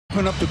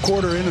Open up the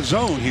quarter in a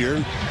zone here.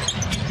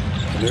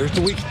 And there's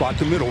the weak spot,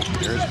 the middle.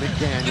 There's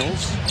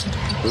McDaniels,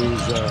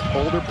 whose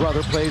older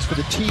brother plays for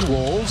the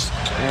T-Wolves,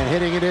 and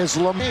hitting it is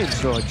Lemaine.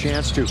 So a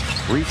chance to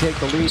retake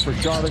the lead for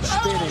Charlotte.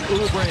 Spinning,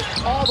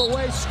 Oubre all the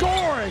way,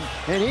 scoring,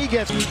 and he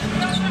gets.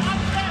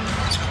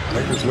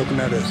 Lakers looking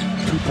at a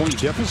 2-point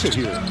deficit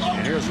here.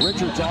 And here's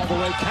Richards all the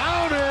way,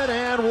 counted,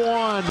 and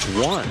won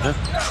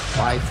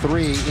by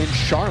 3 in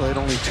Charlotte.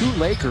 Only 2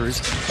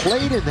 Lakers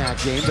played in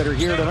that game that are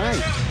here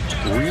tonight.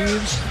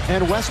 Reeves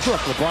and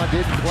Westbrook. LeBron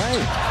didn't play.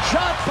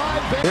 Shot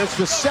by Ben. There's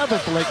the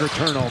 7th Laker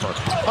turnover.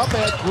 Up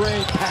at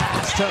great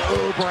pass to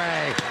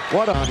Oubre.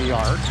 What on the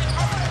arc.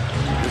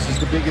 This is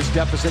the biggest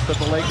deficit that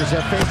the Lakers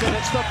have faced, and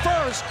it's the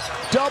first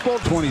double.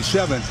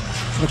 27.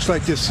 Looks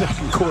like this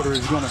second quarter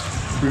is going to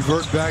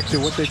revert back to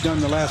what they've done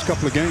the last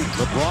couple of games.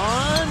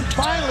 LeBron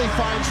finally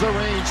finds the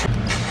range.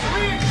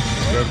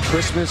 Good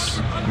Christmas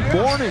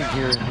morning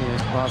here in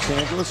Los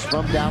Angeles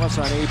from Dallas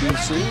on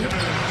ABC.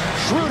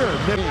 Schroeder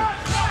mid.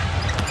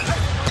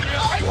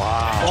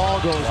 Wow.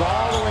 Ball goes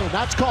all the way.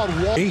 That's called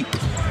 8.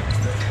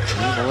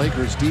 And the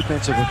Lakers'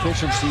 defensive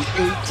efficiency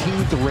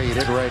 18th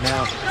rated right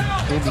now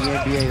in the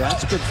NBA.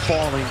 That's been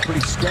falling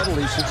pretty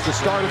steadily since the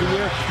start of the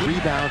year.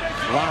 Rebound,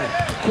 line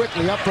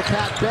quickly up for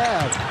Pat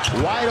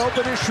Bev. Wide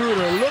open is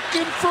Schroeder,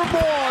 looking for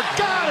more.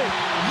 Got it!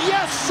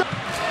 Yes, sir!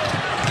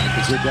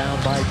 They're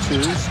down by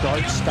 2.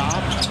 Start,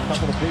 stop. A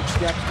couple of big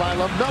steps by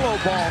LaMelo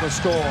Ball to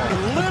score.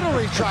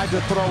 Literally tried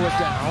to throw it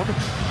down.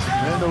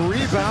 And the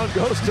rebound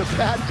goes to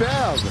Pat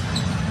Bev.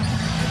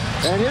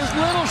 And his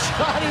little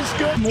shot is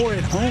good. More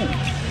at home,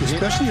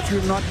 especially if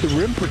you're not the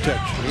rim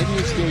protector. In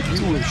his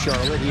debut with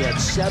Charlotte, he had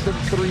 7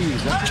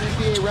 threes. That's an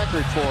NBA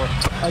record for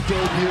a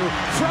debut.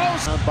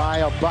 Throws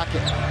by a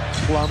bucket.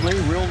 Plumlee,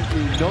 really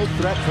no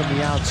threat from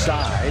the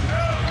outside.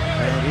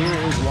 And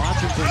here is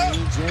Washington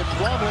leads in.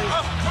 Plumlee,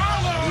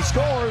 he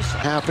scores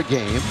half a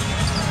game.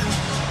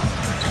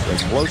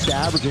 They're close to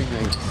averaging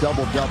a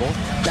double-double.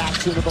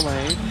 Backs into the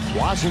lane.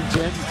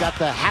 Washington got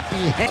the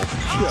happy hand.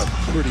 Yeah,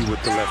 pretty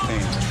with the left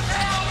hand.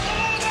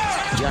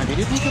 Yeah, I mean,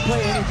 if you can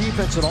play any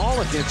defense at all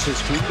against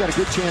this team, you got a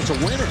good chance of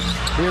winning.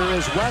 Here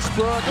is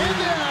Westbrook in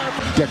there.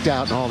 Decked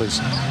out in all his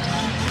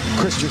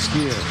Christmas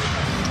gear.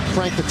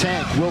 Frank the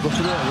Tank, Will the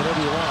Thrill,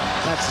 whatever you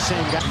want. That's the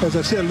same guy. As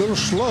I said, a little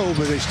slow,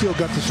 but they still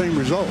got the same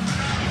result.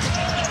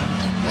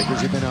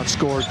 Lakers have been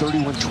outscored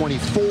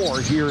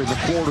 31-24 here in the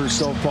quarter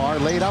so far.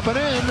 Laid up and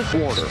in.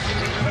 Quarter.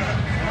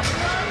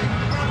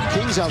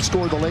 Kings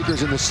outscored the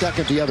Lakers in the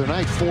second the other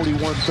night,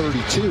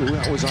 41-32.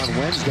 That was on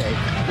Wednesday.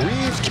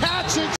 Reeves catches.